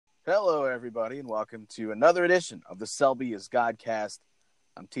Hello, everybody, and welcome to another edition of the Selby is Godcast.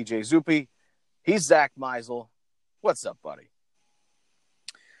 I'm T.J. Zuppe. He's Zack Meisel. What's up, buddy?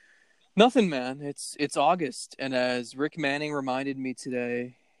 Nothing, man. It's August, and as Rick Manning reminded me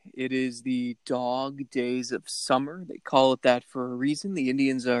today, it is the dog days of summer. They call it that for a reason. The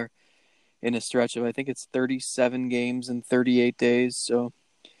Indians are in a stretch of, I think it's 37 games in 38 days. So,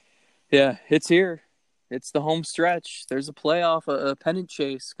 yeah, it's here. It's the home stretch. There's a playoff, a pennant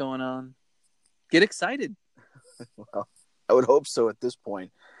chase going on. Get excited. Well, I would hope so at this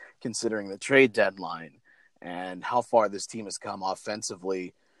point, considering the trade deadline and how far this team has come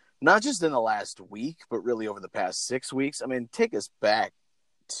offensively, not just in the last week, but really over the past 6 weeks. I mean, take us back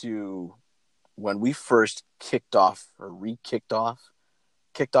to when we first kicked off the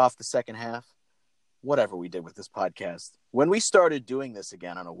second half, whatever we did with this podcast. When we started doing this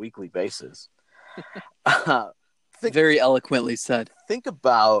again on a weekly basis, very eloquently said. Think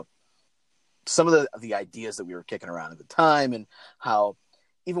about some of the ideas that we were kicking around at the time and how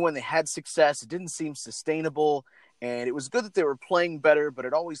even when they had success, it didn't seem sustainable. And it was good that they were playing better, but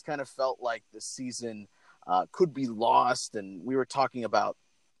it always kind of felt like the season could be lost. And we were talking about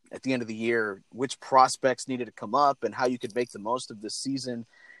at the end of the year which prospects needed to come up and how you could make the most of this season.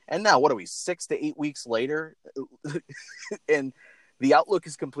 And now, what are we, 6 to 8 weeks later? And the outlook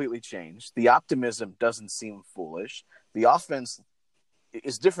has completely changed. The optimism doesn't seem foolish. The offense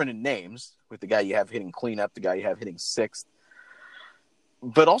is different in names, with the guy you have hitting cleanup, the guy you have hitting sixth,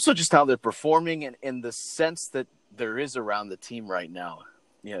 but also just how they're performing and in the sense that there is around the team right now.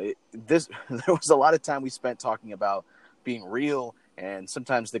 You know, there was a lot of time we spent talking about being real, and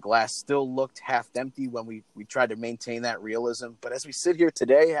sometimes the glass still looked half empty when we tried to maintain that realism. But as we sit here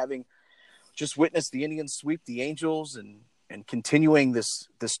today, having just witnessed the Indians sweep the Angels and continuing this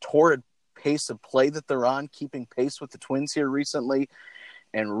torrid pace of play that they're on, keeping pace with the Twins here recently,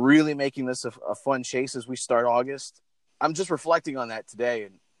 and really making this a fun chase as we start August. I'm just reflecting on that today,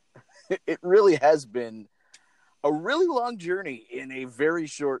 and it really has been a really long journey in a very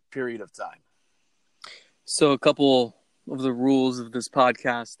short period of time. So a couple of the rules of this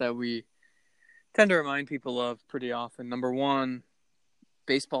podcast that we tend to remind people of pretty often. Number one,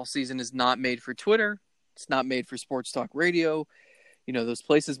 baseball season is not made for Twitter. It's not made for sports talk radio. You know, those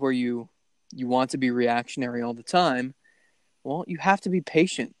places where you want to be reactionary all the time. Well, you have to be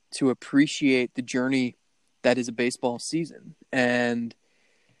patient to appreciate the journey that is a baseball season. And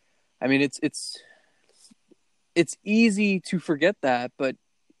I mean, it's easy to forget that, but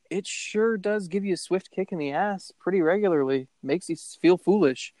it sure does give you a swift kick in the ass pretty regularly. Makes you feel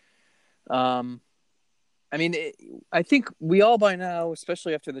foolish. I mean, I think we all by now,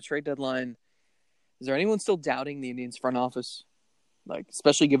 especially after the trade deadline, is there anyone still doubting the Indians front office? Like,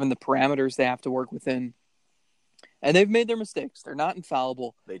 especially given the parameters they have to work within. And they've made their mistakes. They're not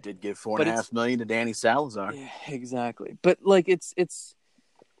infallible. They did give $4.5 million to Danny Salazar. Yeah, exactly. But like it's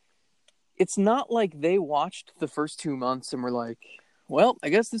not like they watched the first 2 months and were like, well, I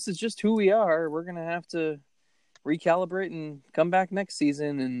guess this is just who we are. We're gonna have to recalibrate and come back next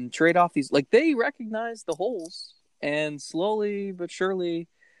season and trade off these. Like, they recognize the holes, and slowly but surely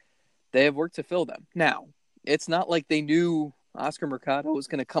they have worked to fill them. Now, it's not like they knew Oscar Mercado was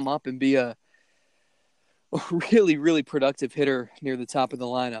going to come up and be a really, really productive hitter near the top of the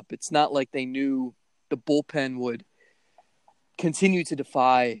lineup. It's not like they knew the bullpen would continue to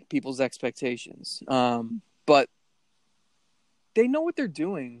defy people's expectations. But they know what they're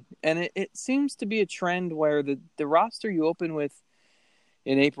doing, and it seems to be a trend where the roster you open with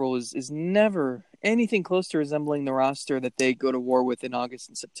in April is never anything close to resembling the roster that they go to war with in August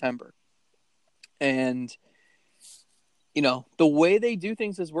and September. And, you know, the way they do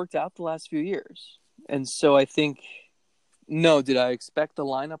things has worked out the last few years. And so I think, no, did I expect the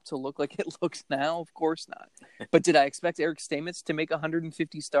lineup to look like it looks now? Of course not. But did I expect Eric Stamets to make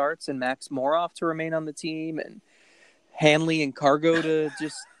 150 starts and Max Moroff to remain on the team and Hanley and Cargo to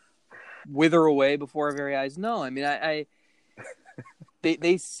just wither away before our very eyes? No, I mean,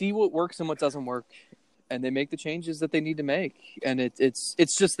 they see what works and what doesn't work, and they make the changes that they need to make. And it's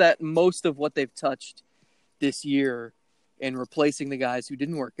just that most of what they've touched this year in replacing the guys who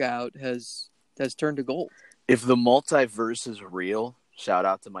didn't work out has turned to gold. If the multiverse is real, shout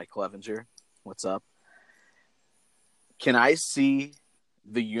out to Mike Clevenger. What's up? Can I see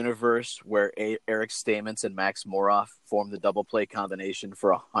the universe where Eric Stamets and Max Moroff form the double play combination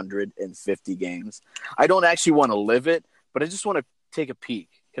for 150 games? I don't actually want to live it, but I just want to take a peek.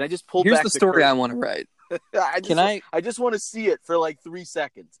 Can I just pull Here's back the story curtain? I want to write. I just want to see it for like 3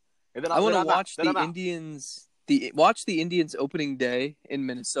 seconds. And then I want to watch the Indians. Watch the Indians opening day in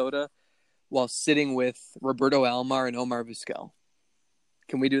Minnesota while sitting with Roberto Alomar and Omar Vizquel.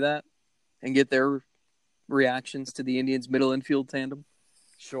 Can we do that and get their reactions to the Indians' middle infield tandem?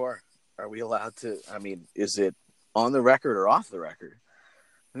 Sure. Are we allowed to? I mean, is it on the record or off the record?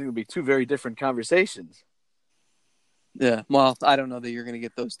 I think it would be two very different conversations. Yeah, well, I don't know that you're going to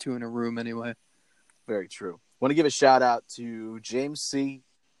get those two in a room anyway. Very true. Want to give a shout out to James C.,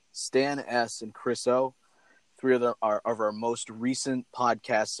 Stan S., and Chris O., three of our most recent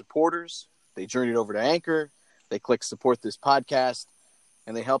podcast supporters. They journeyed over to Anchor. They clicked support this podcast,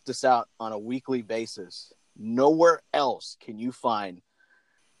 and they helped us out on a weekly basis. Nowhere else can you find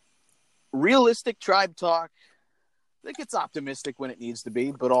realistic tribe talk that gets optimistic when it needs to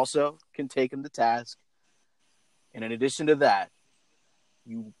be, but also can take them to task. And in addition to that,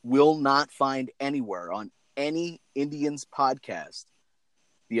 you will not find anywhere on any Indians podcast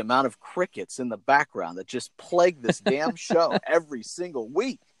the amount of crickets in the background that just plague this damn show every single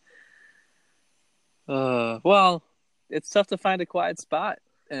week. Well, it's tough to find a quiet spot,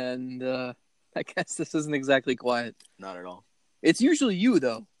 and I guess this isn't exactly quiet. Not at all. It's usually you,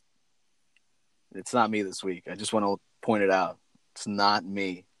 though. It's not me this week. I just want to point it out. It's not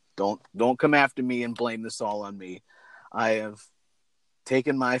me. Don't come after me and blame this all on me. I have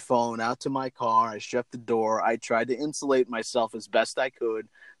taken my phone out to my car. I shut the door. I tried to insulate myself as best I could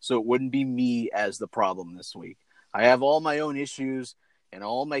so it wouldn't be me as the problem this week. I have all my own issues and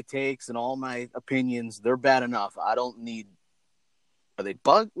all my takes and all my opinions. They're bad enough. I don't need. Are they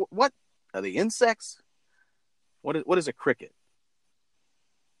bug? What? Are they insects? What is a cricket?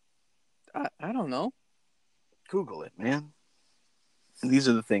 I don't know. Google it, man. And these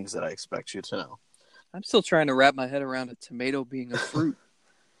are the things that I expect you to know. I'm still trying to wrap my head around a tomato being a fruit.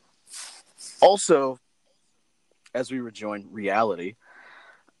 Also, as we rejoin reality,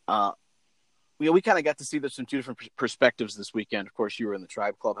 we kind of got to see this from two different perspectives this weekend. Of course, you were in the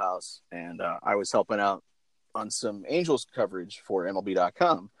Tribe Clubhouse, and I was helping out on some Angels coverage for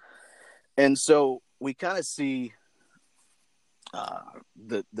MLB.com. And so we kind of see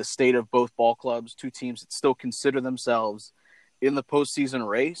the state of both ball clubs, two teams that still consider themselves in the postseason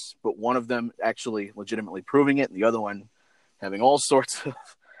race, but one of them actually legitimately proving it, and the other one having all sorts of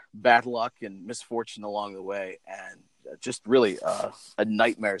bad luck and misfortune along the way, and just really a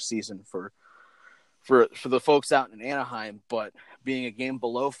nightmare season for the folks out in Anaheim. But being a game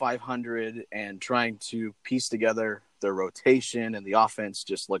below 500 and trying to piece together their rotation and the offense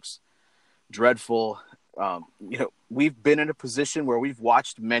just looks dreadful. We've been in a position where we've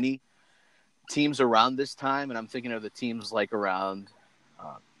watched many teams around this time, and I'm thinking of the teams like around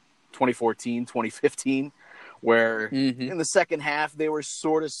 2014, 2015, where in the second half they were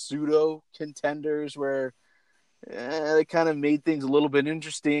sort of pseudo contenders, where they kind of made things a little bit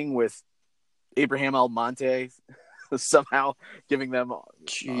interesting with Abraham Almonte somehow giving them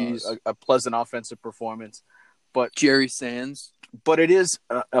a pleasant offensive performance. But Jerry Sands. But it is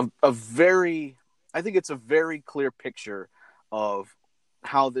a very, I think it's a very clear picture of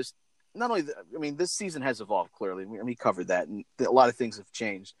how this. Not only, this season has evolved clearly. We covered that, and a lot of things have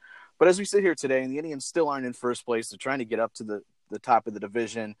changed. But as we sit here today, and the Indians still aren't in first place, they're trying to get up to the top of the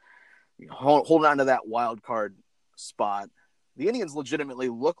division, hold on to that wild card spot. The Indians legitimately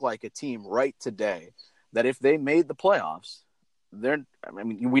look like a team right today that if they made the playoffs,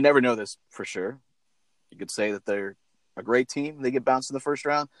 we never know this for sure. You could say that they're a great team. They get bounced in the first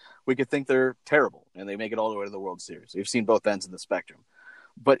round. We could think they're terrible, and they make it all the way to the World Series. We've seen both ends of the spectrum.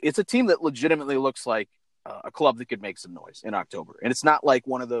 But it's a team that legitimately looks like a club that could make some noise in October. And it's not like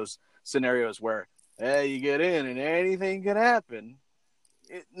one of those scenarios where, hey, you get in and anything can happen.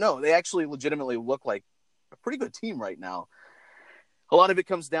 No, they actually legitimately look like a pretty good team right now. A lot of it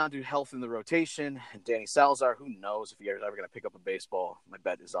comes down to health in the rotation. And Danny Salazar, who knows if he's ever going to pick up a baseball? My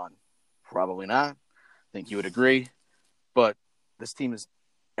bet is on probably not. I think you would agree. But this team has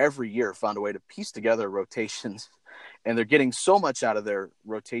every year found a way to piece together rotations, and they're getting so much out of their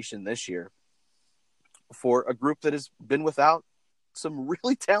rotation this year for a group that has been without some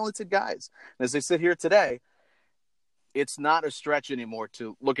really talented guys. And as they sit here today, it's not a stretch anymore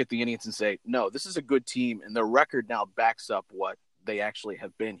to look at the Indians and say, no, this is a good team, and their record now backs up what they actually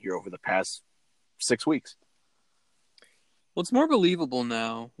have been here over the past 6 weeks. Well, it's more believable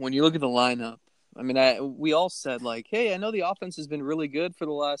now when you look at the lineup. We all said, like, hey, I know the offense has been really good for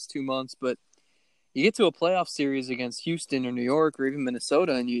the last 2 months, but you get to a playoff series against Houston or New York or even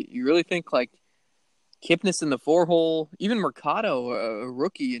Minnesota, and you really think, like, Kipnis in the 4-hole, even Mercado, a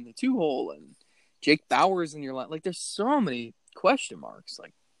rookie in the 2-hole, and Jake Bauers in your line. Like, there's so many question marks.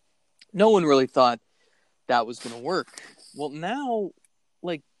 Like, no one really thought that was going to work. Well, now,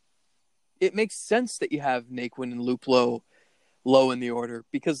 like, it makes sense that you have Naquin and Luplow low in the order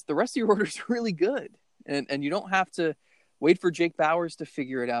because the rest of your order is really good. And you don't have to Wait for Jake Bauers to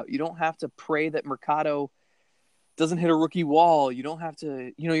figure it out. You don't have to pray that Mercado doesn't hit a rookie wall. You don't have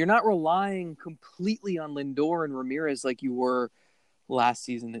to, you're not relying completely on Lindor and Ramirez like you were last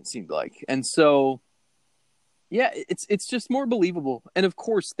season, it seemed like. And so, yeah, it's just more believable. And of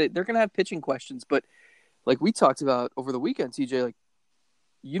course, they're going to have pitching questions. But like we talked about over the weekend, TJ, like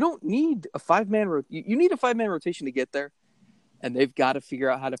you don't need a five-man you need a five-man rotation to get there. And they've got to figure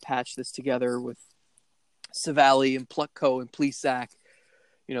out how to patch this together with Savali and Plutko and Plesac,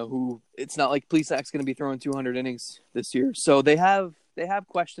 who it's not like Plesac's going to be throwing 200 innings this year. So they have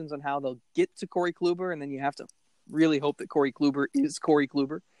questions on how they'll get to Corey Kluber, and then you have to really hope that Corey Kluber is Corey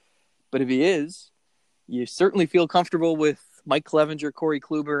Kluber. But if he is, you certainly feel comfortable with Mike Clevenger, Corey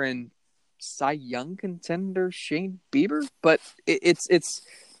Kluber, and Cy Young contender Shane Bieber. But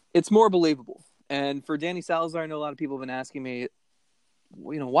it's more believable. And for Danny Salazar, I know a lot of people have been asking me,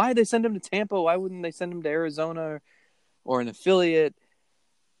 why did they send him to Tampa? Why wouldn't they send him to Arizona or an affiliate?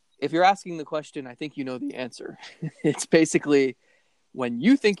 If you're asking the question, I think you know the answer. It's basically when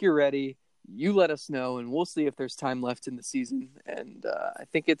you think you're ready, you let us know, and we'll see if there's time left in the season. And I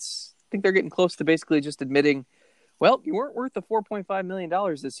think they're getting close to basically just admitting, well, you weren't worth the $4.5 million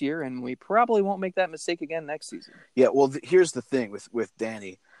this year, and we probably won't make that mistake again next season. Yeah, well, here's the thing with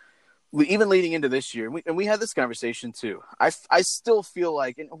Danny. Even leading into this year, and we had this conversation too. I still feel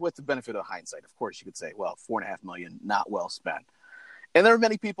like, and with the benefit of hindsight, of course, you could say, well, $4.5 million, not well spent. And there are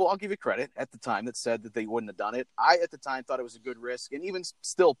many people, I'll give you credit, at the time that said that they wouldn't have done it. I, at the time, thought it was a good risk. And even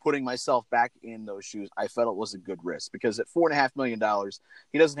still putting myself back in those shoes, I felt it was a good risk. Because at $4.5 million,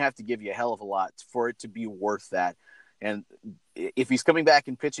 he doesn't have to give you a hell of a lot for it to be worth that. And if he's coming back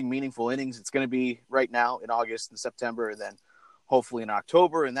and pitching meaningful innings, it's going to be right now in August and September, and then hopefully in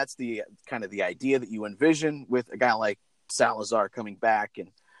October. And that's the kind of the idea that you envision with a guy like Salazar coming back.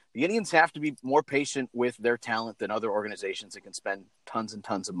 And the Indians have to be more patient with their talent than other organizations that can spend tons and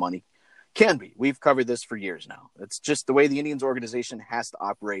tons of money can be. We've covered this for years now. It's just the way the Indians organization has to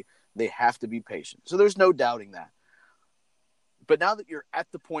operate. They have to be patient. So there's no doubting that. But now that you're at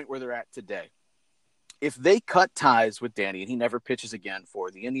the point where they're at today, if they cut ties with Danny and he never pitches again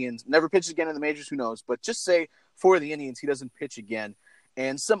for the Indians, never pitches again in the majors, who knows? But just say for the Indians, he doesn't pitch again,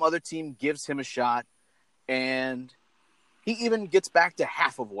 and some other team gives him a shot, and he even gets back to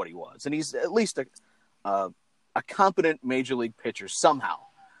half of what he was, and he's at least a competent major league pitcher somehow.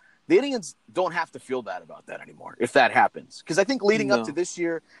 The Indians don't have to feel bad about that anymore if that happens. Because I think leading up to this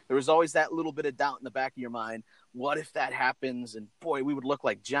year, there was always that little bit of doubt in the back of your mind. What if that happens? And boy, we would look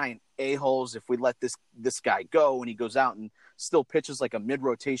like giant a-holes if we let this guy go and he goes out and still pitches like a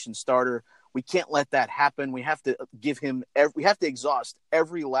mid-rotation starter. We can't let that happen. We have to we have to exhaust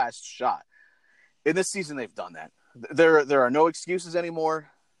every last shot. In this season, they've done that. There are no excuses anymore.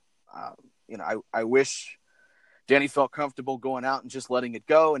 I wish Danny felt comfortable going out and just letting it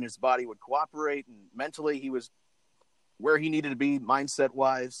go, and his body would cooperate, and mentally he was where he needed to be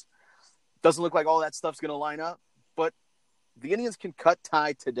mindset-wise. Doesn't look like all that stuff's going to line up, but the Indians can cut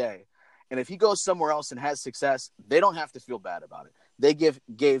tie today, and if he goes somewhere else and has success, they don't have to feel bad about it. They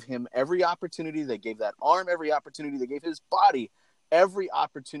gave him every opportunity. They gave that arm every opportunity. They gave his body every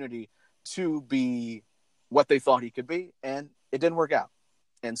opportunity to be what they thought he could be, and it didn't work out.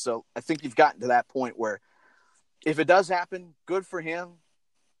 And so I think you've gotten to that point where if it does happen, good for him.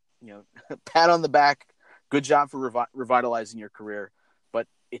 Pat on the back. Good job for revitalizing your career. But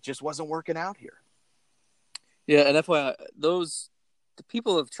it just wasn't working out here. Yeah, and FYI, the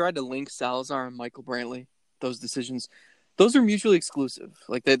people have tried to link Salazar and Michael Brantley, those decisions. Those are mutually exclusive.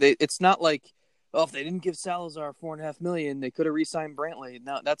 Like it's not like, if they didn't give Salazar $4.5 million, they could have re-signed Brantley.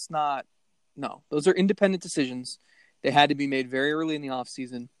 No, that's not. No, those are independent decisions. They had to be made very early in the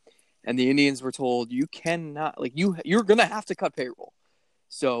offseason. And the Indians were told, you cannot, you're going to have to cut payroll.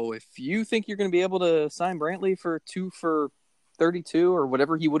 So if you think you're going to be able to sign Brantley for 2 for 32 or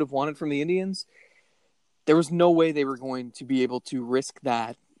whatever he would have wanted from the Indians, there was no way they were going to be able to risk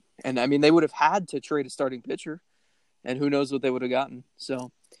that. And I mean, they would have had to trade a starting pitcher, and who knows what they would have gotten.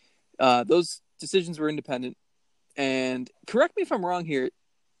 So those decisions were independent. And correct me if I'm wrong here.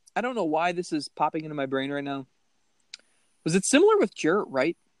 I don't know why this is popping into my brain right now. Was it similar with Jarrett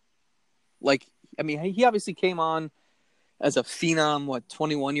Wright? He obviously came on as a phenom,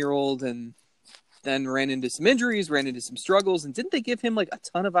 21-year-old, and then ran into some injuries, ran into some struggles, and didn't they give him a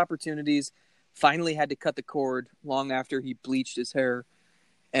ton of opportunities? Finally had to cut the cord long after he bleached his hair.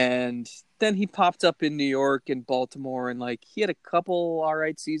 And then he popped up in New York and Baltimore, and he had a couple all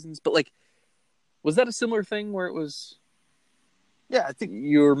right seasons. But was that a similar thing where it was? Yeah, I think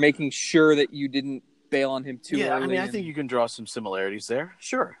you were making sure that you didn't bail on him too early. I think you can draw some similarities there.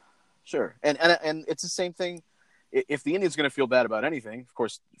 Sure. And it's the same thing if the Indians are going to feel bad about anything, of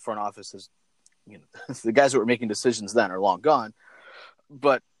course, front office is, the guys that were making decisions then are long gone.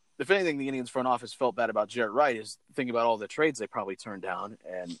 But if anything, the Indians front office felt bad about Jarrett Wright is thinking about all the trades they probably turned down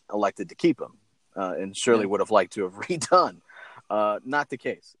and elected to keep him, and surely would have liked to have redone. Not the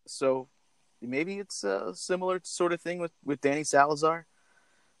case. So maybe it's a similar sort of thing with Danny Salazar.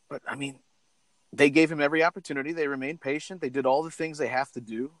 But, I mean, they gave him every opportunity. They remained patient. They did all the things they have to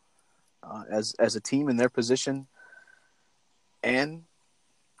do as a team in their position. And,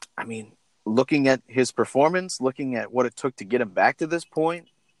 I mean, looking at his performance, looking at what it took to get him back to this point,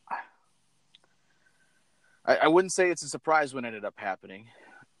 I wouldn't say it's a surprise when it ended up happening.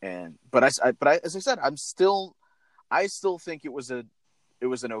 But as I said, I still think it was an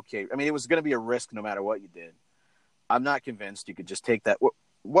okay. I mean, it was going to be a risk no matter what you did. I'm not convinced you could just take that.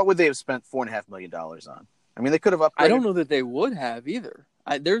 What would they have spent $4.5 million on? I mean, they could have upgraded. I don't know that they would have either.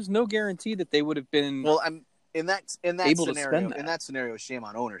 There's no guarantee that they would have been. Well, I'm in that able scenario. To spend that. In that scenario, shame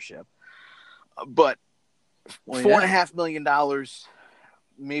on ownership. But $4.5 million,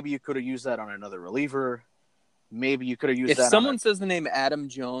 maybe you could have used that on another reliever. Maybe you could have used that. If someone says the name Adam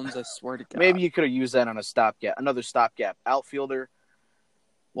Jones, I swear to God. Maybe you could have used that on another stopgap outfielder.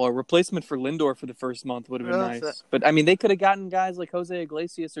 Well, a replacement for Lindor for the first month would have been nice. But, I mean, they could have gotten guys like Jose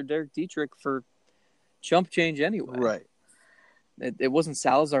Iglesias or Derek Dietrich for chump change anyway. Right. It wasn't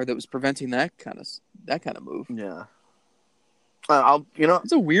Salazar that was preventing that kind of move. Yeah.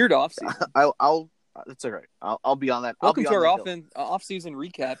 It's a weird offseason. That's all right. I'll be on that. Welcome to our off-season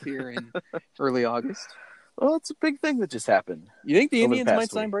recap here in early August. Well, it's a big thing that just happened. You think the Indians might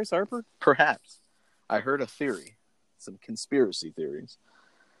sign Bryce Harper? Perhaps. I heard a theory, some conspiracy theories.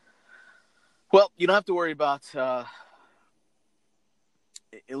 Well, you don't have to worry about, at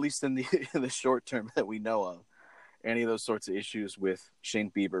least in the short term that we know of, any of those sorts of issues with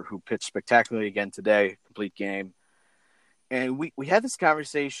Shane Bieber, who pitched spectacularly again today, complete game. And we had this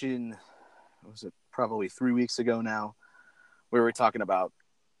conversation, was it probably 3 weeks ago now, where we were talking about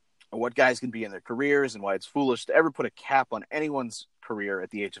what guys can be in their careers and why it's foolish to ever put a cap on anyone's career at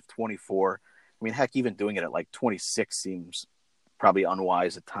the age of 24. I mean, heck, even doing it at like 26 seems probably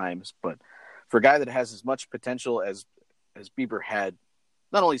unwise at times. But for a guy that has as much potential as Bieber had,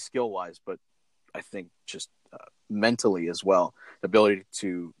 not only skill-wise, but I think just mentally as well, the ability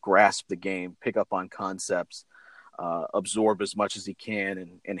to grasp the game, pick up on concepts, absorb as much as he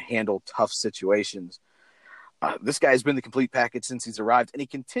can, and handle tough situations. This guy's been the complete package since he's arrived, and he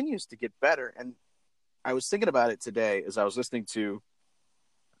continues to get better. And I was thinking about it today as I was listening to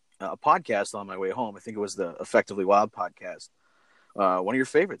a podcast on my way home. I think it was the Effectively Wild podcast, one of your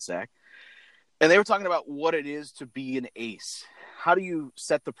favorites, Zach. And they were talking about what it is to be an ace. How do you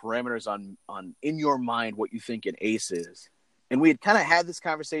set the parameters on in your mind what you think an ace is? And we had kind of had this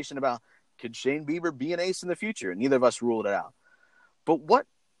conversation about, could Shane Bieber be an ace in the future? And neither of us ruled it out. But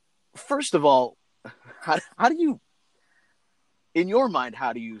first of all, how do you, in your mind,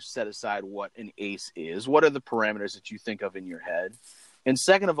 how do you set aside what an ace is? What are the parameters that you think of in your head? And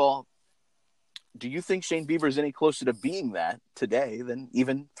second of all, do you think Shane Bieber is any closer to being that today than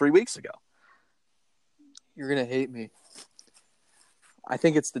even 3 weeks ago? You're going to hate me. I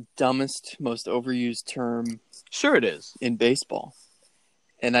think it's the dumbest, most overused term. Sure it is. In baseball.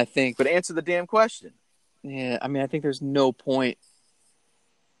 And I think... But answer the damn question. Yeah, I mean, I think there's no point...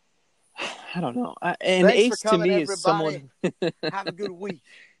 I don't know. An Thanks ace for coming, to me everybody. is someone... Have a good week.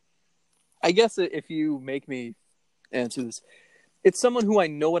 I guess if you make me answer this, it's someone who I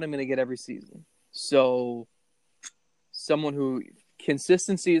know what I'm going to get every season. So, someone who...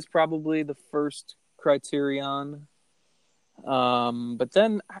 Consistency is probably the first criterion. But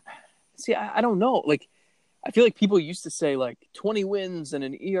then, see, I don't know. Like, I feel like people used to say like 20 wins and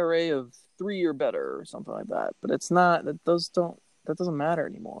an ERA of 3 or better or something like that. But it's not. That doesn't matter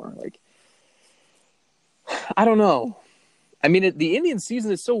anymore. Like, I don't know. I mean, the Indian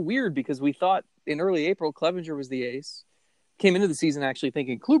season is so weird because we thought in early April Clevenger was the ace. Came into the season actually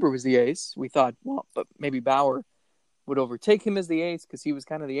thinking Kluber was the ace. We thought, well, but maybe Bauer would overtake him as the ace because he was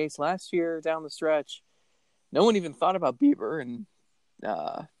kind of the ace last year down the stretch. No one even thought about Bieber, and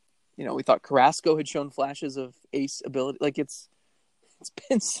we thought Carrasco had shown flashes of ace ability. Like it's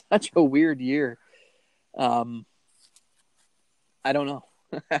been such a weird year. I don't know.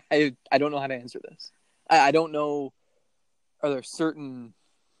 I don't know how to answer this. I don't know. Are there certain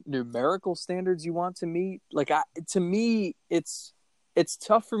numerical standards you want to meet? Like to me, it's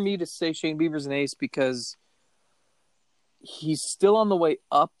tough for me to say Shane Bieber's an ace because he's still on the way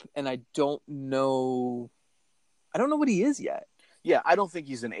up, and I don't know what he is yet. Yeah, I don't think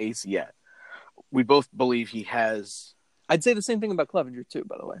he's an ace yet. We both believe he has. I'd say the same thing about Clevenger too,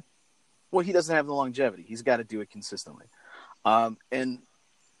 by the way. Well, he doesn't have the longevity. He's got to do it consistently. And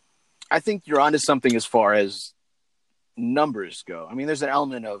I think you're onto something as far as numbers go. I mean, there's an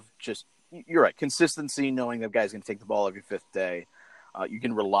element of just, you're right, consistency, knowing that guy's going to take the ball every fifth day. You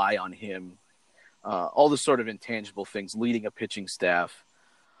can rely on him. All the sort of intangible things, leading a pitching staff.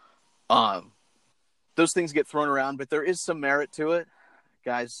 Those things get thrown around, but there is some merit to it.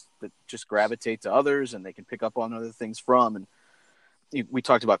 Guys that just gravitate to others and they can pick up on other things from. And we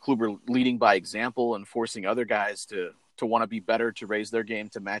talked about Kluber leading by example and forcing other guys to want to be better, to raise their game,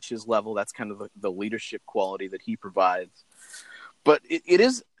 to match his level. That's kind of the leadership quality that he provides. But it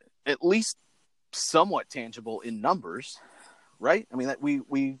is at least somewhat tangible in numbers, right? I mean, that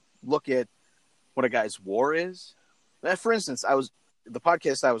we look at what a guy's WAR is. For instance, the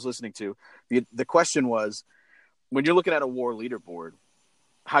podcast I was listening to, the question was, when you're looking at a WAR leaderboard,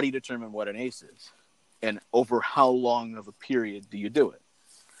 how do you determine what an ace is? And over how long of a period do you do it?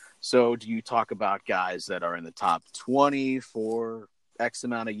 So do you talk about guys that are in the top 20 for X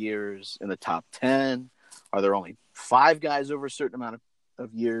amount of years, in the top 10? Are there only 5 guys over a certain amount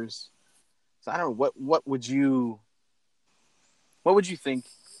of years? So I don't know, what would you think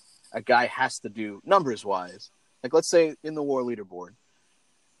a guy has to do numbers wise? Like, let's say in the WAR leaderboard,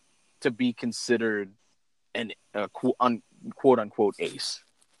 to be considered a quote unquote ace.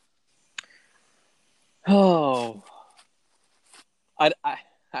 Oh, I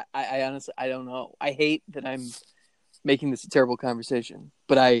honestly, I don't know. I hate that I'm making this a terrible conversation,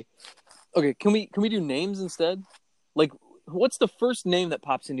 but okay, can we do names instead? Like, what's the first name that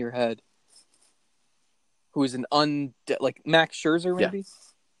pops into your head? Who is like Max Scherzer, maybe? Yeah,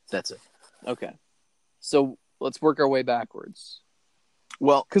 that's it. Okay. So let's work our way backwards.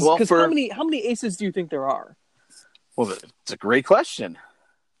 Well, because how many aces do you think there are? Well, it's a great question.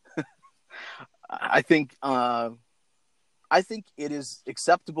 I think it is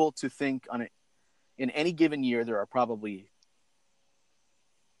acceptable to think in any given year there are probably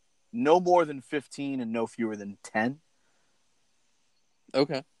no more than 15 and no fewer than 10.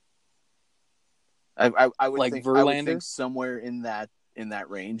 Okay. I would like think Verlander? I would think somewhere in that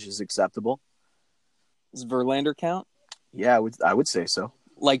range is acceptable. Does Verlander count? Yeah, I would say so.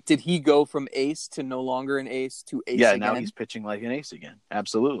 Like, did he go from ace to no longer an ace to ace again? Yeah, now he's pitching like an ace again.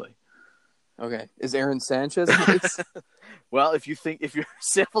 Absolutely. Okay. Is Aaron Sanchez an ace? Well, if your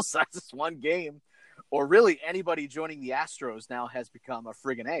sample size is one game, or really anybody joining the Astros now has become a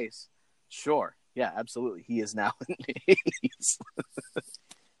friggin' ace, sure. Yeah, absolutely. He is now an ace.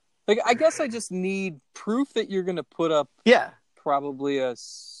 Like, I guess I just need proof that you're going to put up probably a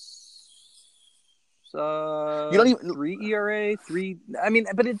you don't even 3 ERA, 3. I mean,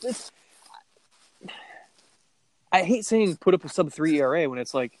 but it's I hate saying put up a sub 3 ERA when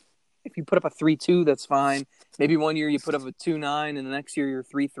it's like, if you put up a 3.2, that's fine. Maybe one year you put up a 2.9 and the next year you're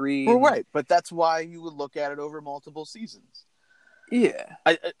 3.3. Well, right, but that's why you would look at it over multiple seasons. Yeah.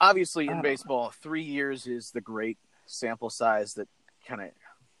 Obviously, in baseball, 3 years is the great sample size that kind of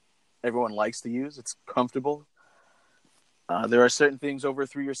everyone likes to use. It's comfortable. There are certain things over a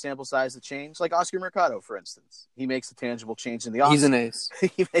 3-year sample size that change, like Oscar Mercado, for instance. He makes a tangible change in the offseason. He's an ace.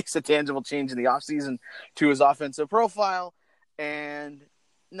 He makes a tangible change in the offseason to his offensive profile, and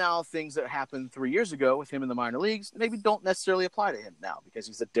now things that happened 3 years ago with him in the minor leagues maybe don't necessarily apply to him now because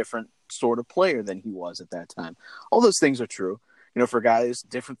he's a different sort of player than he was at that time. All those things are true. For guys,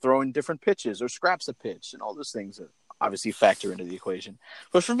 throwing different pitches or scraps of pitch, and all those things that obviously factor into the equation.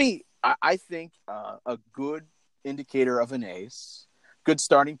 But for me, I think a good indicator of an ace, good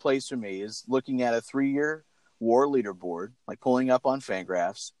starting place for me, is looking at a 3-year WAR leaderboard, like pulling up on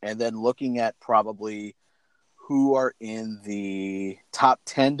Fangraphs, and then looking at probably who are in the top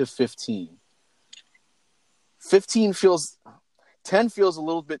 10 to 15. 10 feels a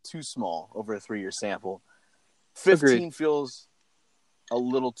little bit too small over a 3-year sample. 15 Agreed. feels a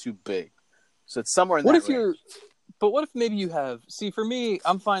little too big. So it's somewhere in that range. But what if maybe you have... See, for me,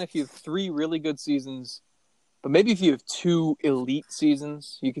 I'm fine if you have 3 really good seasons, but maybe if you have 2 elite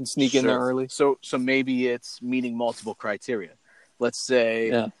seasons, you can sneak in there early. So maybe it's meeting multiple criteria. Let's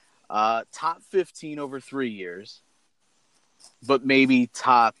say top 15 over 3 years, but maybe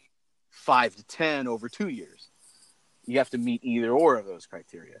top 5 to 10 over 2 years. You have to meet either or of those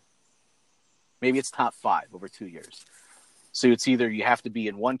criteria. Maybe it's top 5 over 2 years. So it's either you have to be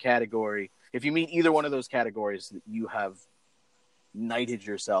in one category. If you meet either one of those categories, you have knighted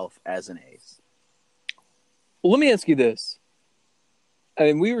yourself as an ace. Well, let me ask you this. I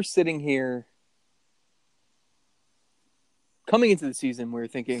mean, we were sitting here coming into the season, we were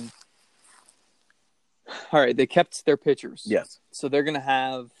thinking, all right, they kept their pitchers. Yes. So they're going to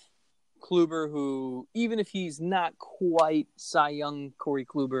have Kluber, who, even if he's not quite Cy Young Corey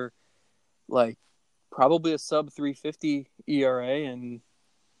Kluber, like probably a sub 350 ERA and,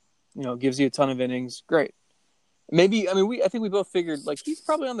 gives you a ton of innings. Great. Maybe, I think we both figured like he's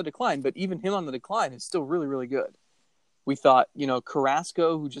probably on the decline, but even him on the decline is still really, really good. We thought,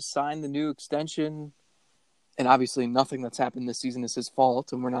 Carrasco, who just signed the new extension, and obviously nothing that's happened this season is his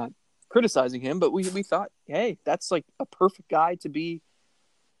fault, and we're not criticizing him, but we thought, hey, that's like a perfect guy to be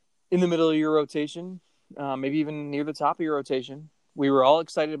in the middle of your rotation, maybe even near the top of your rotation. We were all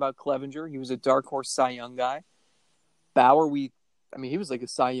excited about Clevenger. He was a dark horse Cy Young guy. Bauer, he was like a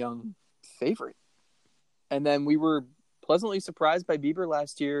Cy Young favorite. And then we were pleasantly surprised by Bieber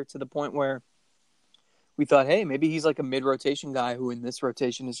last year to the point where we thought, hey, maybe he's like a mid-rotation guy who in this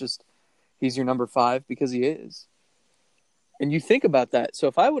rotation is just, he's your number 5 because he is. And you think about that. So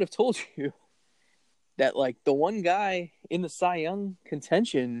if I would have told you that like the one guy in the Cy Young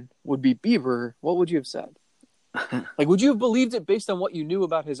contention would be Bieber, what would you have said? Like, would you have believed it based on what you knew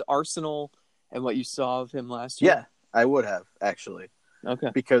about his arsenal and what you saw of him last year? Yeah, I would have, actually.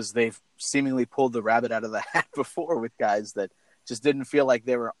 Okay. Because they've seemingly pulled the rabbit out of the hat before with guys that just didn't feel like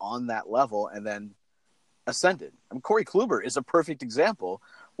they were on that level and then ascended. Corey Kluber is a perfect example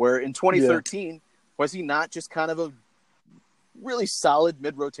where in 2013, was he not just kind of a really solid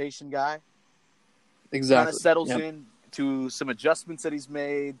mid-rotation guy? Exactly. Kind of settles in to some adjustments that he's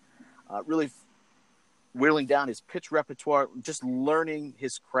made, really whittling down his pitch repertoire, just learning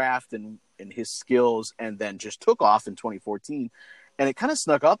his craft and his skills, and then just took off in 2014. And it kind of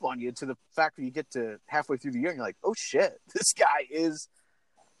snuck up on you to the fact that you get to halfway through the year and you're like, oh shit, this guy is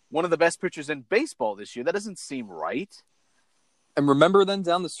one of the best pitchers in baseball this year. That doesn't seem right. And remember then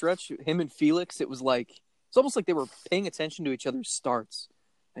down the stretch, him and Felix, it's almost like they were paying attention to each other's starts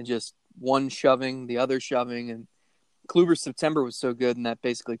and just one shoving, the other shoving. And Kluber's September was so good, and that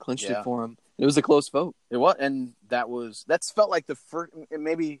basically clinched it for him. It was a close vote. It was, and that's felt like the first.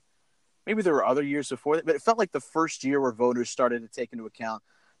 Maybe there were other years before that, but it felt like the first year where voters started to take into account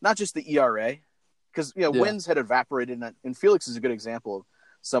not just the ERA, because wins had evaporated, and Felix is a good example of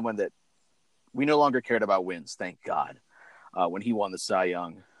someone that we no longer cared about wins. Thank God. When he won the Cy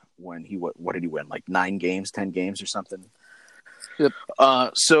Young, what did he win? Like 9 games, 10 games, or something. Yep.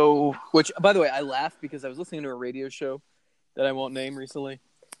 Which, by the way, I laughed because I was listening to a radio show that I won't name recently,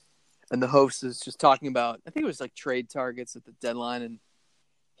 and the host is just talking about, I think it was like trade targets at the deadline, and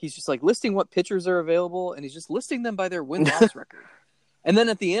he's just like listing what pitchers are available, and he's just listing them by their win-loss record. And then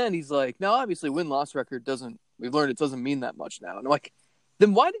at the end, he's like, "Now, obviously, win-loss record we've learned it doesn't mean that much now." And I'm like,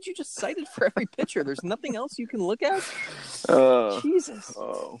 then why did you just cite it for every pitcher? There's nothing else you can look at? Jesus.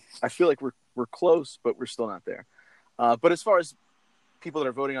 I feel like we're close, but we're still not there. But as far as people that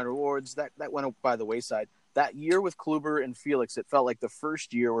are voting on awards, that went by the wayside. That year with Kluber and Felix, it felt like the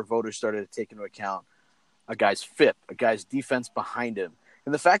first year where voters started to take into account a guy's FIP, a guy's defense behind him.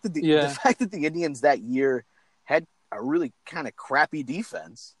 And the fact that the Indians that year had a really kind of crappy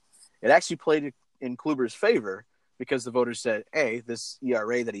defense, it actually played in Kluber's favor because the voters said, hey, this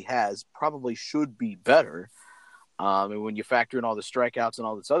ERA that he has probably should be better. And when you factor in all the strikeouts and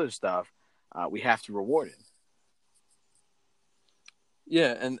all this other stuff, we have to reward him.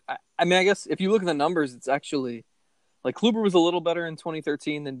 Yeah, and I guess if you look at the numbers, it's actually like Kluber was a little better in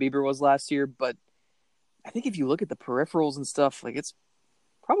 2013 than Bieber was last year, but I think if you look at the peripherals and stuff, like it's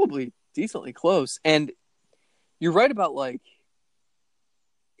probably decently close. And you're right about like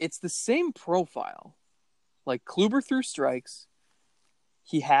it's the same profile. Like Kluber threw strikes.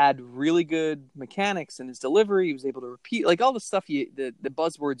 He had really good mechanics in his delivery. He was able to repeat like all the stuff the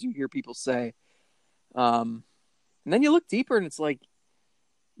buzzwords you hear people say. And then you look deeper and it's like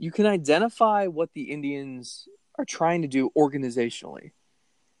you can identify what the Indians are trying to do organizationally.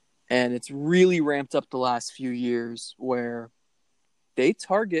 And it's really ramped up the last few years where they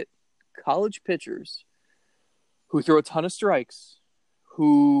target college pitchers who throw a ton of strikes,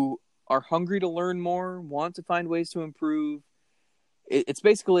 who are hungry to learn more, want to find ways to improve. It's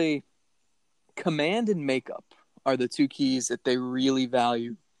basically command and makeup are the two keys that they really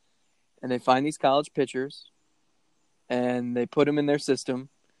value. And they find these college pitchers and they put them in their system.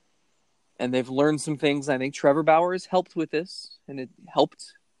 And they've learned some things. I think Trevor Bauer has helped with this, and it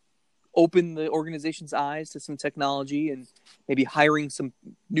helped open the organization's eyes to some technology and maybe hiring some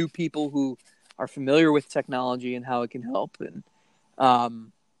new people who are familiar with technology and how it can help. And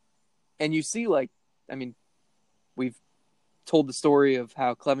you see, like, I mean, we've told the story of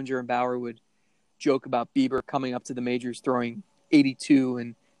how Clevenger and Bauer would joke about Bieber coming up to the majors throwing 82,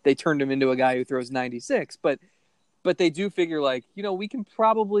 and they turned him into a guy who throws 96. But they do figure, like, we can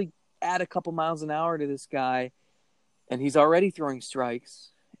probably add a couple miles an hour to this guy, and he's already throwing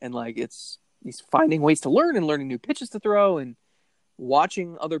strikes, and like he's finding ways to learn and learning new pitches to throw, and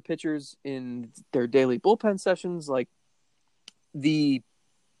watching other pitchers in their daily bullpen sessions, like the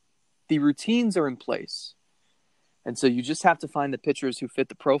routines are in place. And so you just have to find the pitchers who fit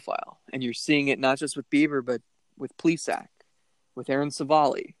the profile. And you're seeing it not just with Bieber, but with Plesac, with Aaron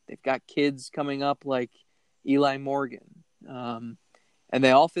Savali. They've got kids coming up like Eli Morgan. And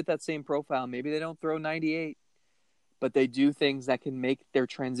they all fit that same profile. Maybe they don't throw 98, but they do things that can make their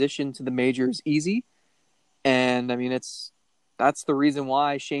transition to the majors easy. And, I mean, that's the reason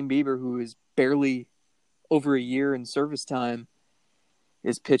why Shane Bieber, who is barely over a year in service time,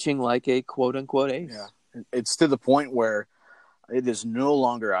 is pitching like a quote-unquote ace. Yeah. It's to the point where it is no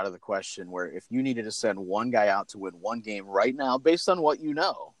longer out of the question where if you needed to send one guy out to win one game right now, based on what you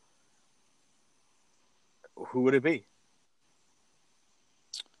know, who would it be?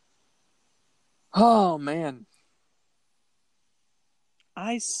 Oh, man.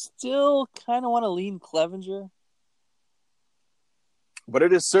 I still kind of want to lean Clevenger. But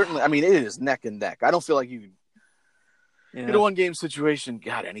it is certainly, I mean, it is neck and neck. I don't feel like you in a one-game situation,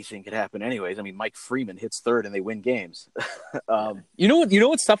 God, anything could happen anyways. I mean, Mike Freeman hits third and they win games. You know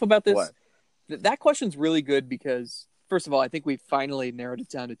what's tough about this? What? That question's really good because, first of all, I think we finally narrowed it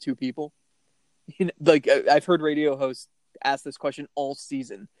down to two people. Like, I've heard radio hosts ask this question all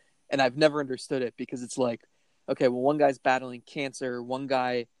season, and I've never understood it because it's like, okay, well, one guy's battling cancer, one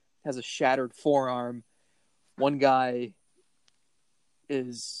guy has a shattered forearm, one guy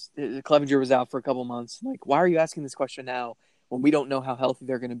Clevenger was out for a couple months. Like, why are you asking this question now when we don't know how healthy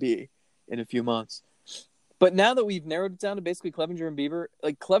they're going to be in a few months? But now that we've narrowed it down to basically Clevenger and Bieber,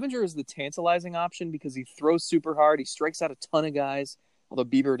 like Clevenger is the tantalizing option because he throws super hard. He strikes out a ton of guys, although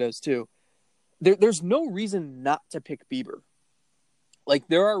Bieber does too. There's no reason not to pick Bieber. Like,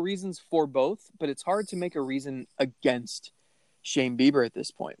 there are reasons for both, but it's hard to make a reason against Shane Bieber at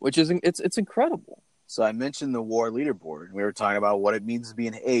this point, which is it's incredible. So I mentioned the WAR leaderboard. We were talking about what it means to be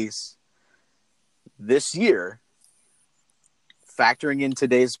an ace this year, factoring in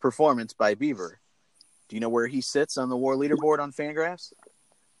today's performance by Bieber. Do you know where he sits on the WAR leaderboard on Fangraphs?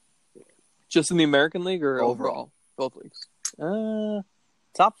 Just in the American League or overall? Both leagues.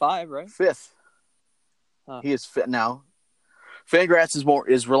 Top 5, right? 5th. He is fit now. Fangraphs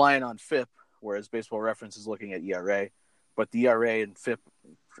is relying on FIP, whereas Baseball Reference is looking at ERA. But the ERA and FIP,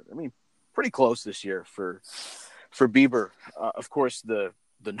 I mean, pretty close this year for Bieber. Of course, the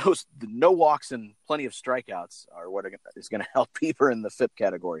no walks and plenty of strikeouts are what is going to help Bieber in the FIP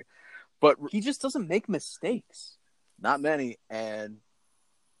category. But he just doesn't make mistakes. Not many, and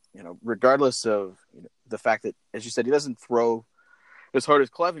regardless of the fact that, as you said, he doesn't throw as hard as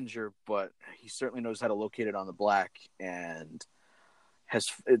Clevenger, but he certainly knows how to locate it on the black, and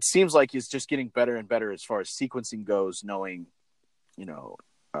it seems like he's just getting better and better as far as sequencing goes, knowing,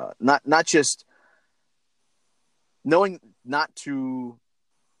 not just knowing not to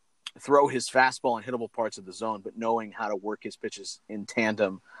throw his fastball in hittable parts of the zone, but knowing how to work his pitches in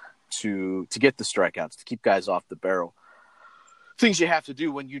tandem to get the strikeouts, to keep guys off the barrel. Things you have to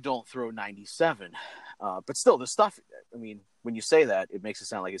do when you don't throw 97. But still, the stuff, I mean, when you say that, it makes it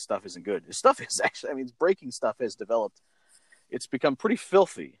sound like his stuff isn't good. His stuff is actually, I mean, his breaking stuff has developed. It's become pretty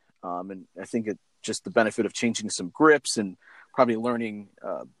filthy. And I think just the benefit of changing some grips and probably learning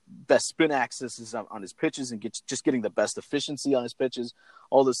best spin accesses on his pitches and just getting the best efficiency on his pitches,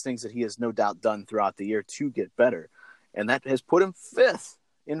 all those things that he has no doubt done throughout the year to get better. And that has put him 5th.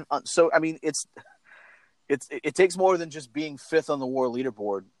 So, I mean, it takes more than just being 5th on the WAR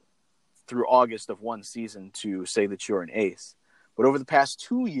leaderboard through August of one season to say that you're an ace. But over the past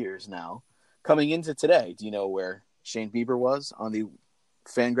 2 years now, coming into today, do you know where Shane Bieber was on the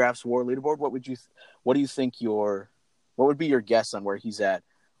Fangraphs WAR leaderboard? What do you think what would be your guess on where he's at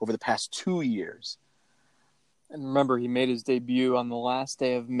over the past 2 years? And remember, he made his debut on the last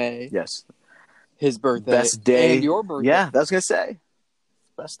day of May. Yes. His birthday. Best day. And your birthday. Yeah, that's going to say.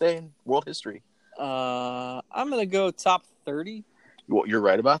 Best day in world history. I'm going to go top 30. Well, you're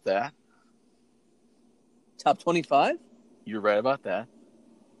right about that. Top 25? You're right about that.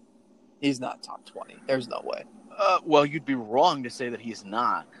 He's not top 20. There's no way. Well, you'd be wrong to say that he's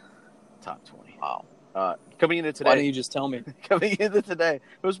not top 20. Wow. Coming into today. Why didn't you just tell me? Coming into today.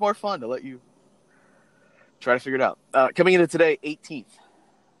 It was more fun to let you try to figure it out. Coming into today, 18th.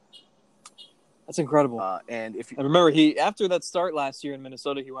 That's incredible. And remember, after that start last year in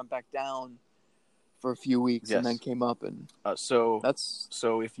Minnesota, he went back down for a few weeks and then came up. And so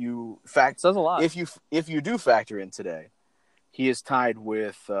if you says a lot. If you do factor in today, he is tied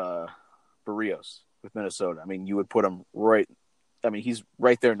with Barrios with Minnesota. I mean, you would put him right. I mean, he's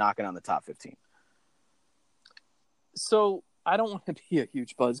right there knocking on the top 15. So I don't want to be a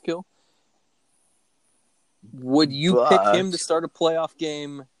huge buzzkill, Would you pick him to start a playoff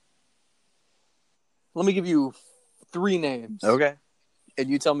game? Let me give you 3 names. Okay. And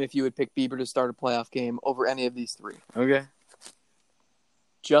you tell me if you would pick Bieber to start a playoff game over any of these 3. Okay.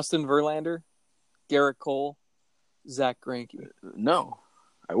 Justin Verlander, Garrett Cole, Zack Greinke. No,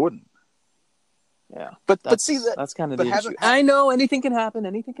 I wouldn't. Yeah. But see that that's kind of the issue. No, I know anything can happen.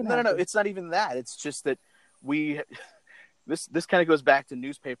 No. It's not even that. It's just that this kind of goes back to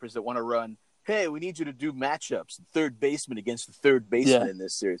newspapers that want to run, hey, we need you to do matchups, third baseman against the third baseman in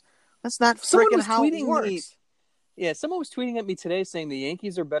this series. That's not freaking how it works. Someone was tweeting at me today saying the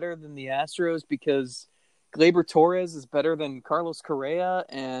Yankees are better than the Astros because Gleyber Torres is better than Carlos Correa,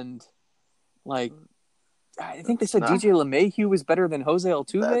 and like I think they said DJ LeMahieu was better than Jose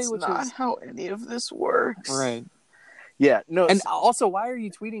Altuve. That's not how any of this works. Right. Yeah. No. And also, why are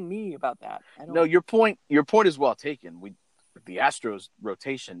you tweeting me about that? No, your point is well taken. The Astros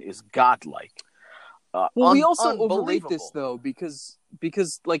rotation is godlike. We also overrate this though because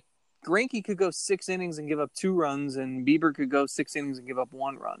like Greinke could go 6 innings and give up 2 runs, and Bieber could go 6 innings and give up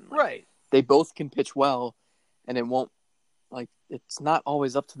 1 run. Like, right. They both can pitch well, and it won't it's not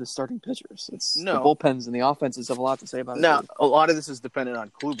always up to the starting pitchers. It's the bullpens and the offenses have a lot to say about it. Now, a lot of this is dependent on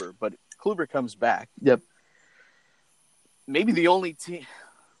Kluber, but Kluber comes back. Yep. Maybe the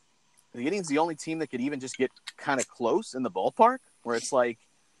Indians the only team that could even just get kind of close in the ballpark, where it's like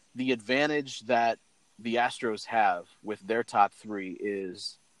the advantage that the Astros have with their top 3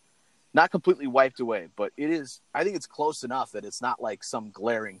 is not completely wiped away, but it is. I think it's close enough that it's not like some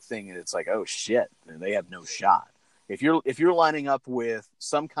glaring thing, and it's like, oh shit, they have no shot. If you're lining up with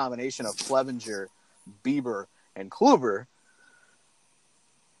some combination of Clevinger, Bieber, and Kluber,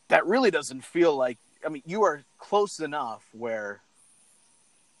 that really doesn't feel like. I mean, you are close enough where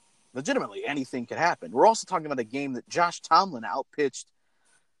legitimately anything could happen. We're also talking about a game that Josh Tomlin outpitched,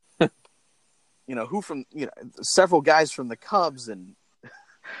 several guys from the Cubs and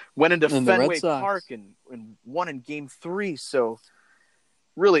went into Fenway Park and won in Game 3. So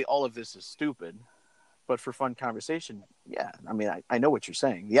really all of this is stupid. But for fun conversation, yeah. I mean, I know what you're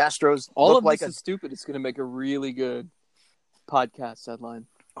saying. The Astros all of this is stupid. It's going to make a really good podcast headline.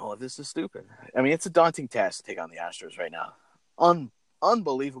 All of this is stupid. I mean, it's a daunting task to take on the Astros right now.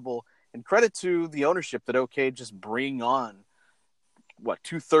 Unbelievable. And credit to the ownership that just bring on,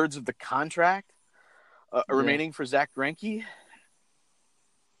 2/3 of the contract remaining for Zack Greinke.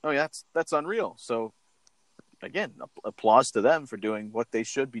 Oh, yeah, that's unreal. So, again, applause to them for doing what they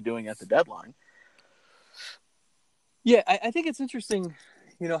should be doing at the deadline. Yeah, I think it's interesting,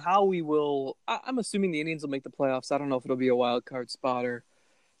 how we will. I'm assuming the Indians will make the playoffs. I don't know if it'll be a wild card spot or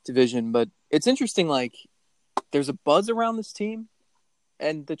division, but it's interesting. Like, there's a buzz around this team,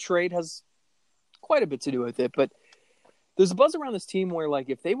 and the trade has quite a bit to do with it. But there's a buzz around this team where, like,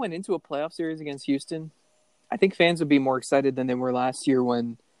 if they went into a playoff series against Houston, I think fans would be more excited than they were last year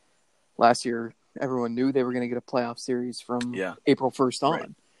when everyone knew they were going to get a playoff series from April 1st on.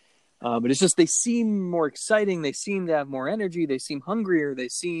 Right. But it's just they seem more exciting. They seem to have more energy. They seem hungrier. They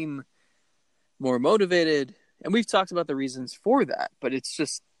seem more motivated. And we've talked about the reasons for that. But it's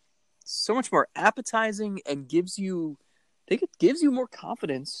just so much more appetizing and gives you more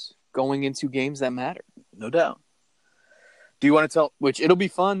confidence going into games that matter. No doubt. Do you want to tell? Which it'll be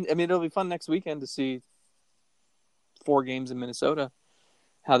fun. I mean, it'll be fun next weekend to see 4 games in Minnesota,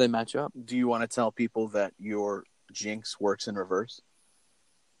 how they match up. Do you want to tell people that your jinx works in reverse?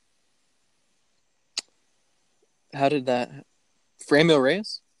 How did that? Framil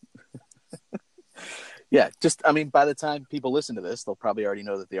Reyes? Yeah, by the time people listen to this, they'll probably already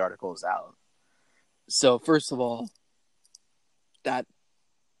know that the article is out. So, first of all, that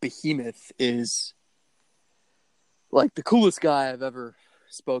behemoth is like the coolest guy I've ever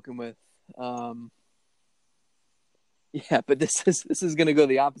spoken with. Yeah, but this is going to go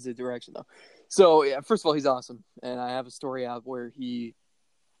the opposite direction, though. So, yeah, first of all, he's awesome. And I have a story out where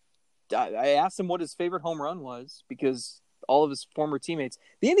I asked him what his favorite home run was because all of his former teammates,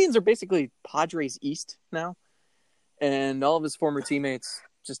 the Indians are basically Padres East now. And all of his former teammates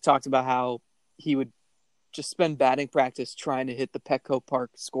just talked about how he would just spend batting practice trying to hit the Petco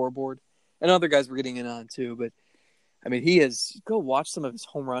Park scoreboard. And other guys were getting in on too. But, I mean, go watch some of his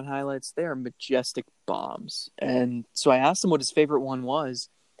home run highlights. They are majestic bombs. And so I asked him what his favorite one was.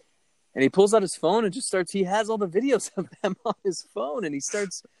 And he pulls out his phone and he has all the videos of them on his phone. And he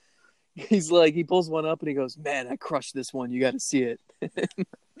pulls one up and he goes, man, I crushed this one. You got to see it.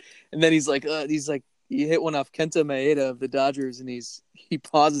 And then he's like, he hit one off Kenta Maeda of the Dodgers and he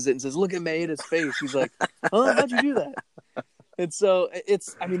pauses it and says, look at Maeda's face. He's like, oh, how'd you do that? And so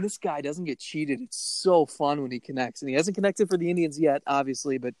this guy doesn't get cheated. It's so fun when he connects, and he hasn't connected for the Indians yet,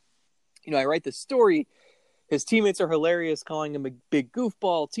 obviously, but I write this story His teammates are hilarious, calling him a big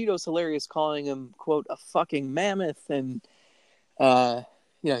goofball. Tito's hilarious, calling him, quote, a fucking mammoth. And,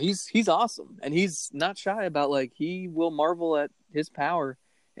 he's awesome. And he's not shy about, like, he will marvel at his power.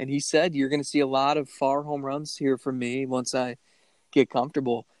 And he said, you're going to see a lot of far home runs here from me once I get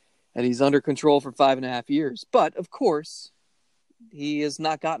comfortable. And he's under control for 5.5 years. But, of course, he has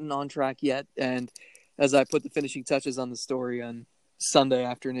not gotten on track yet. And as I put the finishing touches on the story on Sunday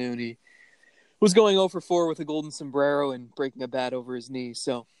afternoon, he was going 0 for 4 with a golden sombrero and breaking a bat over his knee.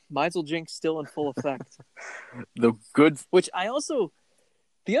 So Meisel jinx still in full effect. Which I also,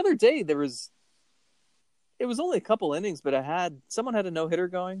 the other day it was only a couple innings, but someone had a no-hitter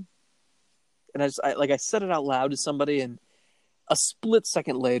going. And I said it out loud to somebody, and a split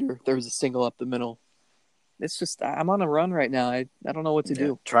second later, there was a single up the middle. It's just, I'm on a run right now. I don't know what to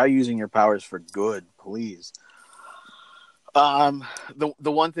do. Try using your powers for good, please. The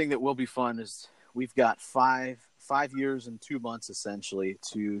one thing that will be fun is we've got 5 years and 2 months essentially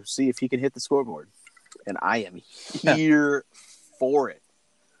to see if he can hit the scoreboard, and I am here for it.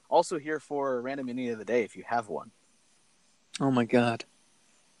 Also here for a random inning of the day if you have one. Oh my God!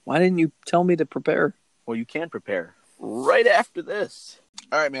 Why didn't you tell me to prepare? Well, you can prepare right after this.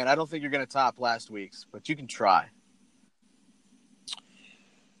 All right, man. I don't think you're going to top last week's, but you can try.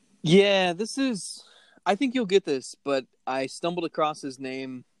 Yeah, I think you'll get this, but I stumbled across his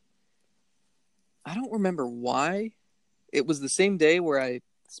name. I don't remember why. It was the same day where I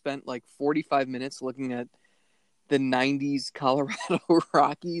spent like 45 minutes looking at the 90s Colorado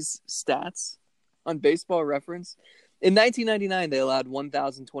Rockies stats on Baseball Reference. In 1999, they allowed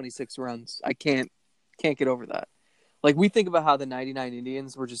 1,026 runs. I can't get over that. Like, we think about how the 99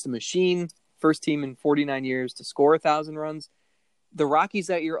 Indians were just a machine, first team in 49 years to score 1,000 runs. The Rockies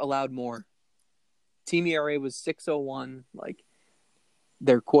that year allowed more. Team ERA was 6.01. Like,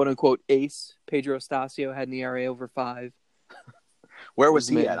 their quote-unquote ace, Pedro Estacio, had an ERA over 5. Where was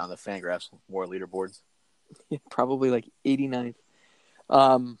he at on the Fangraphs WAR leaderboards? Yeah, probably like 89th.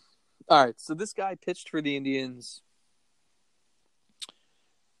 All right, so this guy pitched for the Indians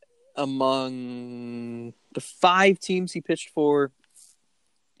among the 5 teams he pitched for.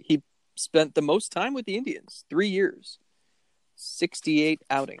 He spent the most time with the Indians, 3 years, 68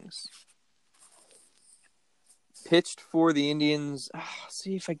 outings. Pitched for the Indians.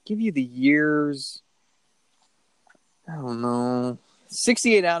 See, if I give you the years, I don't know.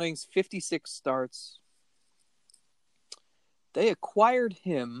 68 outings, 56 starts. They acquired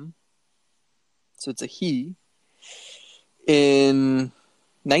him, so it's a he, in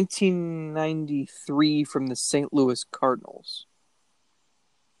 1993 from the St. Louis Cardinals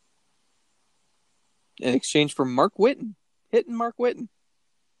in exchange for Mark Whiten, hitting Mark Whiten.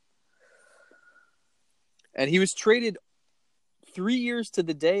 And he was traded 3 years to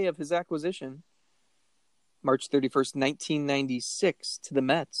the day of his acquisition, March 31st, 1996, to the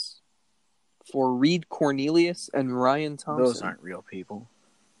Mets for Reed Cornelius and Ryan Thompson. Those aren't real people.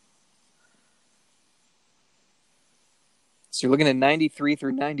 So you're looking at 93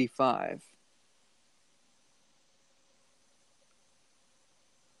 through 95.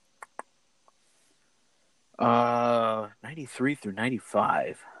 Uh, 93 through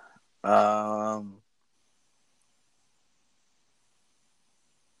 95.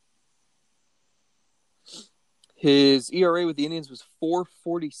 His ERA with the Indians was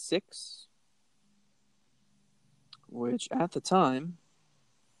 4.46, which at the time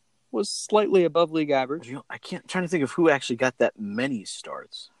was slightly above league average. Trying to think of who actually got that many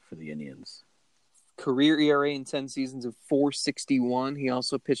starts for the Indians. Career ERA in 10 seasons of 4.61. He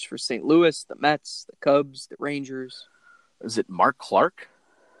also pitched for St. Louis, the Mets, the Cubs, the Rangers. Is it Mark Clark?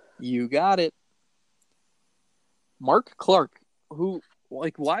 You got it. Mark Clark, who,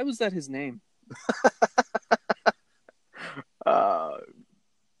 like, why was that his name?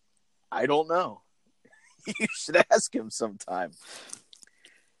 I don't know. You should ask him sometime.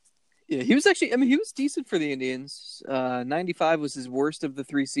 Yeah, he was actually, he was decent for the Indians. 95 was his worst of the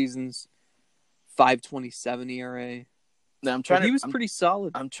 3 seasons. 5.27 ERA. Now, he was pretty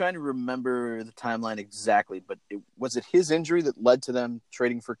solid. I'm trying to remember the timeline exactly, but was it his injury that led to them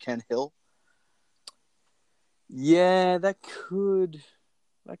trading for Ken Hill? Yeah, that could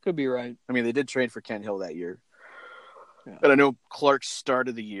be right. I mean, they did trade for Ken Hill that year. Yeah. And I know Clark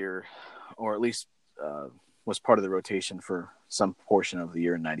started the year, or at least was part of the rotation for some portion of the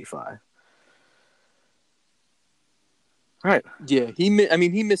year in 95. All right. Yeah, he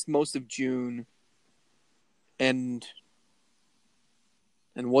missed most of June and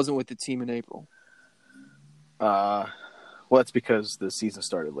wasn't with the team in April. Well, that's because the season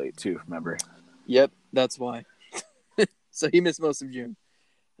started late too, remember? Yep, that's why. So he missed most of June.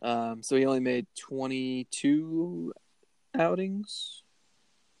 So he only made 22 outings.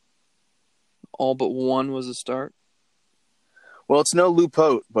 All but one was a start. Well, it's no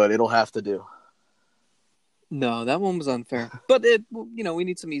Lupote, but it'll have to do. No, that one was unfair. But we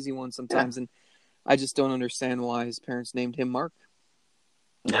need some easy ones sometimes, and I just don't understand why his parents named him Mark.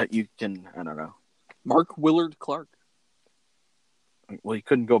 I don't know. Mark Willard Clark. Well, he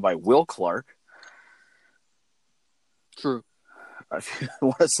couldn't go by Will Clark. True. If you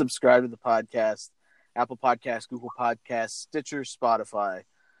want to subscribe to the podcast, Apple Podcasts, Google Podcasts, Stitcher, Spotify,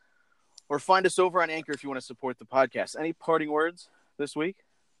 or find us over on Anchor if you want to support the podcast. Any parting words this week?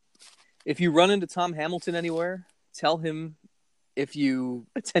 If you run into Tom Hamilton anywhere, tell him if you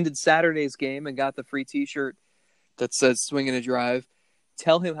attended Saturday's game and got the free T-shirt that says "Swing and a Drive,"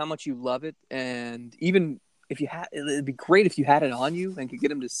 tell him how much you love it, and even if you it'd be great if you had it on you and could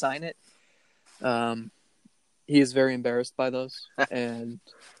get him to sign it. He is very embarrassed by those, and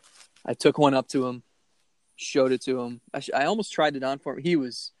I took one up to him, showed it to him. I almost tried it on for him. He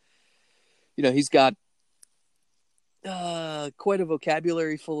was, he's got quite a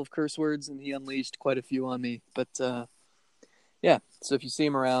vocabulary full of curse words, and he unleashed quite a few on me. But yeah, so if you see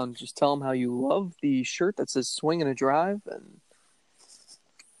him around, just tell him how you love the shirt that says "Swing and a Drive," and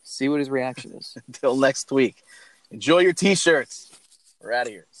see what his reaction is. Until next week, enjoy your T-shirts. We're out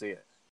of here. See ya.